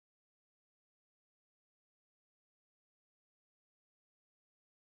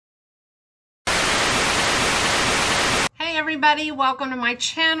everybody, welcome to my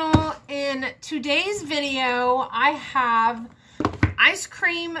channel. In today's video I have Ice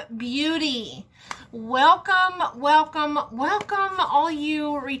Cream Beauty. Welcome all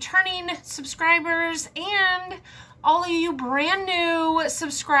you returning subscribers and all of you brand new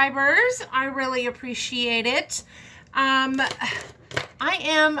subscribers. I really appreciate it. I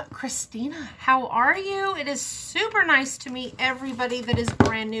am Christina. How are you? It is super nice to meet everybody that is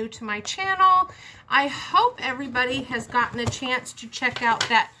brand new to my channel. I hope everybody has gotten a chance to check out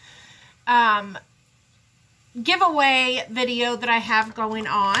that giveaway video that I have going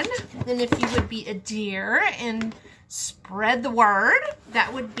on. And if you would be a dear and spread the word,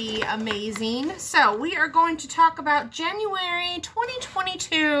 that would be amazing. So we are going to talk about January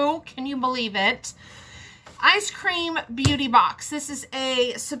 2022. Can you believe it? Ice Cream Beauty Box. This is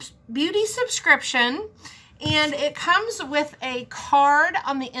a beauty subscription, and it comes with a card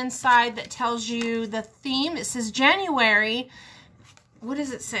on the inside that tells you the theme. It says January. What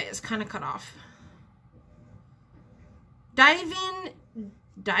does it say? It's kind of cut off. Diving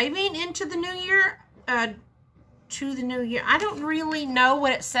into the new year. To the new year. I don't really know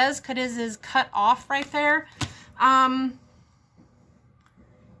what it says because it is cut off right there.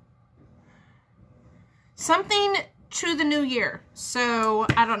 Something to the new year. So,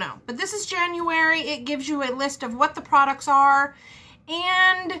 I don't know. But this is January. It gives you a list of what the products are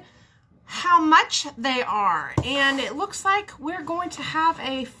and how much they are. And it looks like we're going to have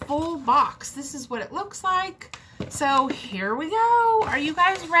a full box. This is what it looks like. So, here we go. Are you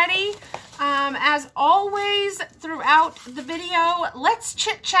guys ready? As always, throughout the video, let's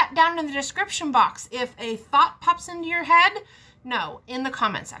chit-chat down in the description box. If a thought pops into your head, no, in the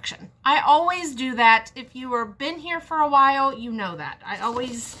comment section. I always do that. If you have been here for a while, you know that. I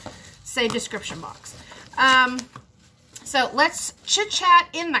always say description box. So let's chit-chat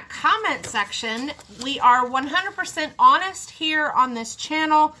in the comment section. We are 100% honest here on this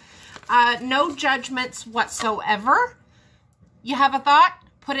channel. No judgments whatsoever. You have a thought?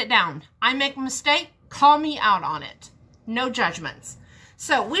 Put it down. I make a mistake? Call me out on it. No judgments.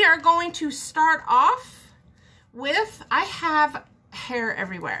 So we are going to start off with, I have hair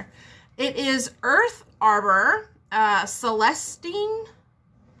everywhere. It is Earth Arbor Celestine.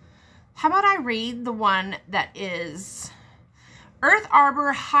 How about I read the one that is Earth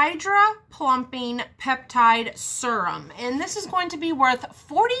Arbor Hydra Plumping Peptide Serum. And this is going to be worth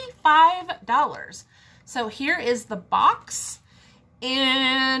 $45. So here is the box.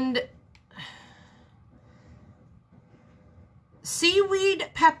 And seaweed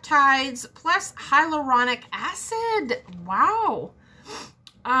peptides plus hyaluronic acid. Wow.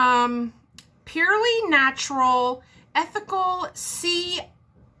 Purely natural, ethical,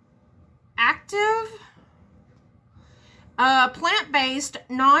 active, plant-based,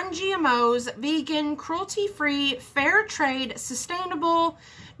 non-GMOs, vegan, cruelty-free, fair trade, sustainable,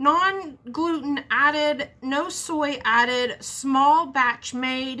 non-gluten added, no soy added, small batch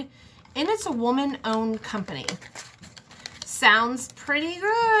made, and it's a woman-owned company. Sounds pretty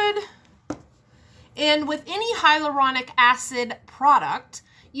good. And with any hyaluronic acid product,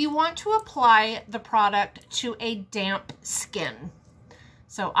 you want to apply the product to a damp skin.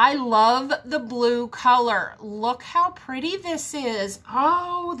 So I love the blue color. Look how pretty this is.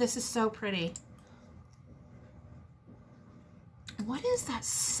 Oh, this is so pretty. What is that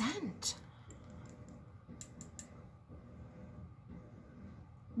scent?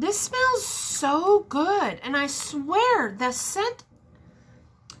 This smells so good, and I swear the scent,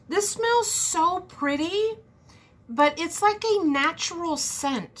 this smells so pretty, but it's like a natural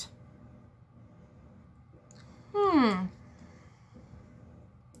scent.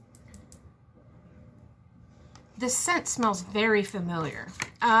 This scent smells very familiar.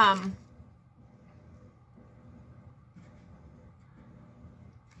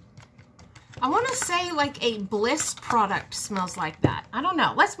 I want to say like a Bliss product smells like that. I don't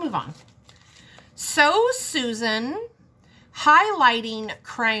know. Let's move on. So Susan Highlighting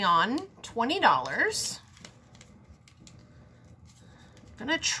Crayon, $20. I'm going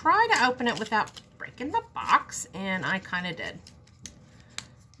to try to open it without breaking the box, and I kind of did.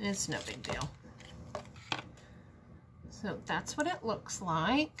 It's no big deal. So that's what it looks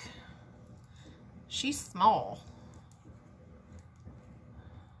like. She's small.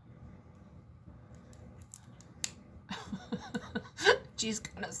 She's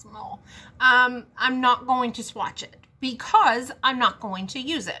kind of small. I'm not going to swatch it because I'm not going to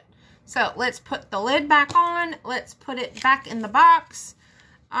use it. So let's put the lid back on. Let's put it back in the box.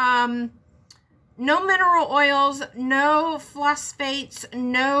 No mineral oils, no phosphates,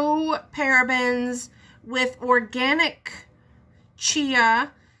 no parabens, with organic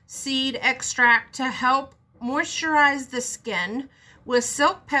chia seed extract to help moisturize the skin with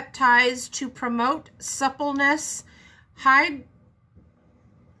silk peptides to promote suppleness,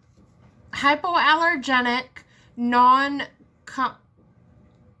 hypoallergenic,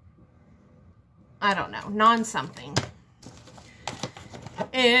 non-something.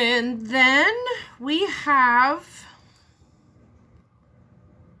 And then we have,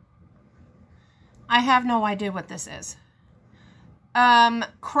 I have no idea what this is.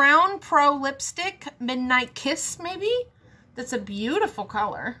 Crown Pro Lipstick, Midnight Kiss, maybe? That's a beautiful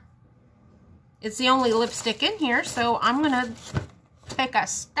color. It's the only lipstick in here, so I'm going to take a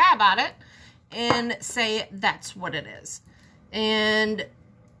stab at it and say that's what it is. And,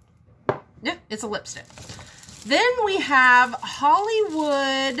 yeah, it's a lipstick. Then we have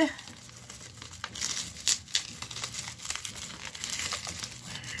Hollywood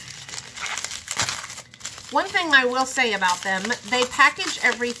One thing I will say about them, they package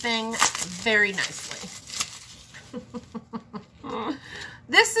everything very nicely.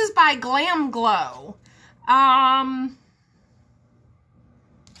 This is by Glam Glow. No,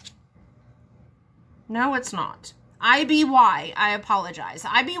 it's not. IBY, I apologize.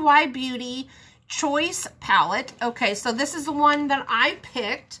 IBY Beauty Choice Palette. Okay, so this is the one that I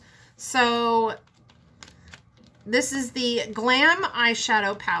picked. So this is the Glam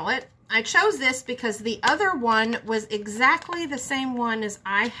Eyeshadow Palette. I chose this because the other one was exactly the same one as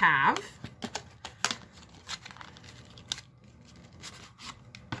I have.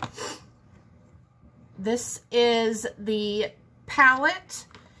 This is the palette,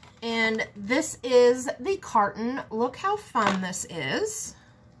 and this is the carton. Look how fun this is.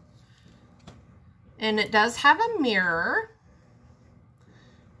 And it does have a mirror.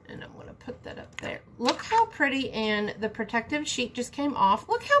 And I'm going to put that up there. Look how pretty, and the protective sheet just came off.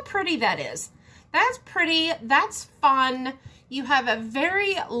 Look how pretty that is. That's pretty. That's fun. You have a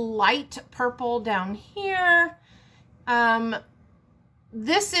very light purple down here.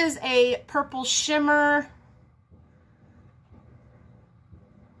 This is a purple shimmer.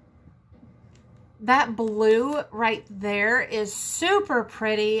 That blue right there is super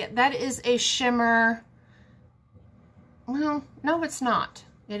pretty. That is a shimmer. Well, no, it's not.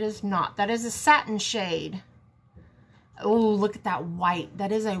 It is not. That is a satin shade. Oh, look at that white.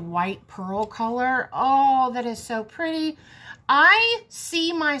 That is a white pearl color. Oh, that is so pretty. I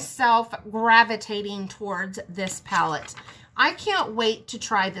see myself gravitating towards this palette. I can't wait to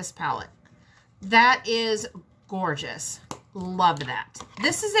try this palette. That is gorgeous. Love that.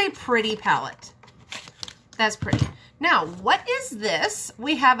 This is a pretty palette. That's pretty. Now, what is this?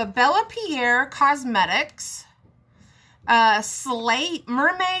 We have a Bella Pierre Cosmetics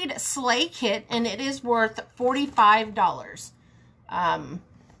Mermaid Slay Kit, and it is worth $45.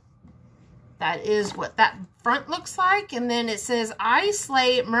 That is what that front looks like. And then it says I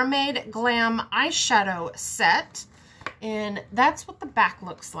Slay Mermaid Glam Eyeshadow Set. And that's what the back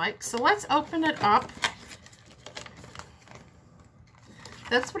looks like. So let's open it up.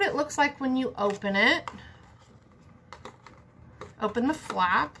 That's what it looks like when you open it. Open the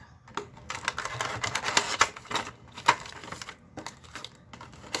flap.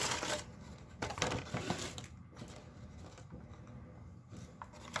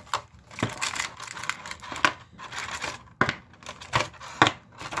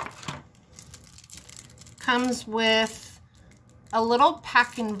 Comes with a little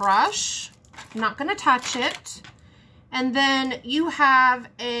packing brush. I'm not going to touch it. And then you have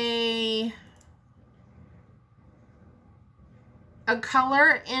a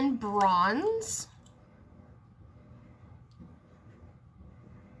color in bronze.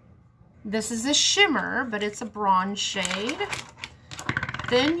 This is a shimmer, but it's a bronze shade.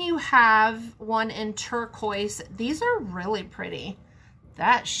 Then you have one in turquoise. These are really pretty.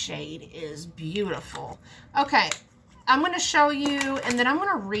 That shade is beautiful. Okay, I'm going to show you, and then I'm going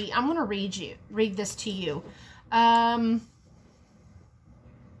to read this to you.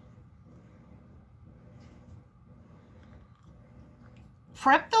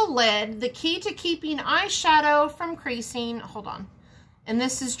 Prep the lid, the key to keeping eyeshadow from creasing. Hold on. And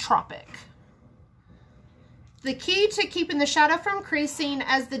this is Tropic. The key to keeping the shadow from creasing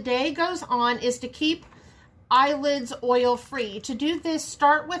as the day goes on is to keep eyelids oil free. To do this,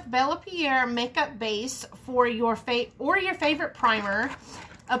 start with Bella Pierre makeup base for your favorite primer.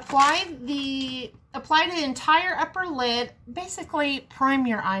 Apply the entire upper lid. Basically, prime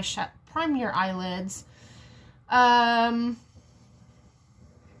your eyelids.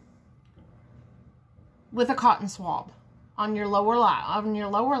 With a cotton swab on your lower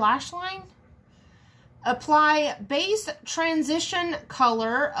lash line. Apply base transition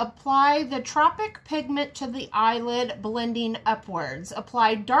color. Apply the Tropic pigment to the eyelid, blending upwards.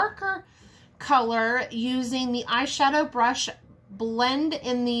 Apply darker color using the eyeshadow brush. Blend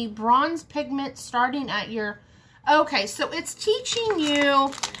in the bronze pigment starting at your... Okay, so it's teaching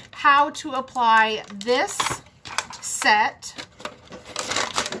you how to apply this set.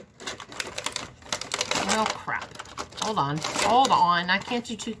 Oh, crap. Hold on. Hold on. I can't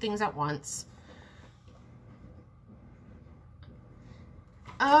do two things at once.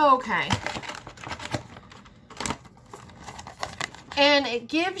 Okay. And it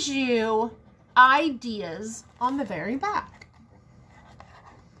gives you ideas on the very back.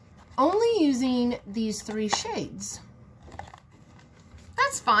 Only using these 3 shades.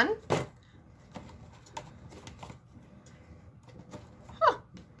 That's fun. Huh.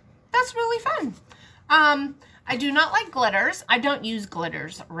 That's really fun. I do not like glitters. I don't use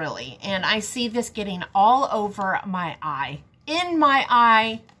glitters, really. And I see this getting all over my eye. In my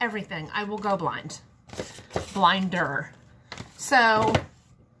eye, everything. I will go blind. Blinder. So,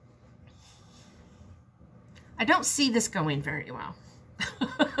 I don't see this going very well.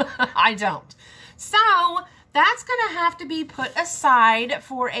 I don't. So, that's going to have to be put aside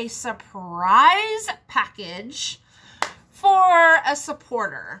for a surprise package for a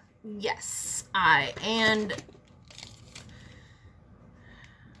supporter. Yes, and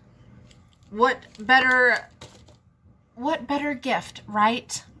what better gift,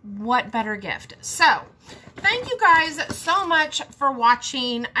 right? What better gift? So, thank you guys so much for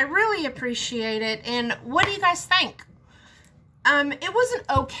watching. I really appreciate it. And what do you guys think? It was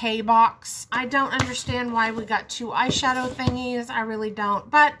an okay box. I don't understand why we got 2 eyeshadow thingies. I really don't.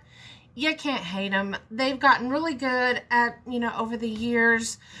 But you can't hate them. They've gotten really good at, you know, over the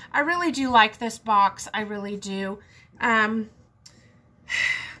years. I really do like this box. I really do.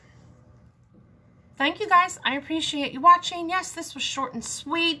 Thank you guys. I appreciate you watching. Yes, this was short and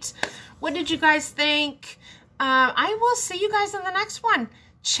sweet. What did you guys think? I will see you guys in the next one.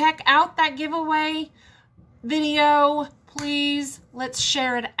 Check out that giveaway video. Please, let's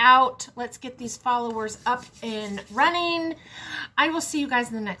share it out. Let's get these followers up and running. I will see you guys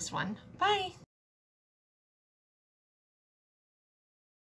in the next one. Bye.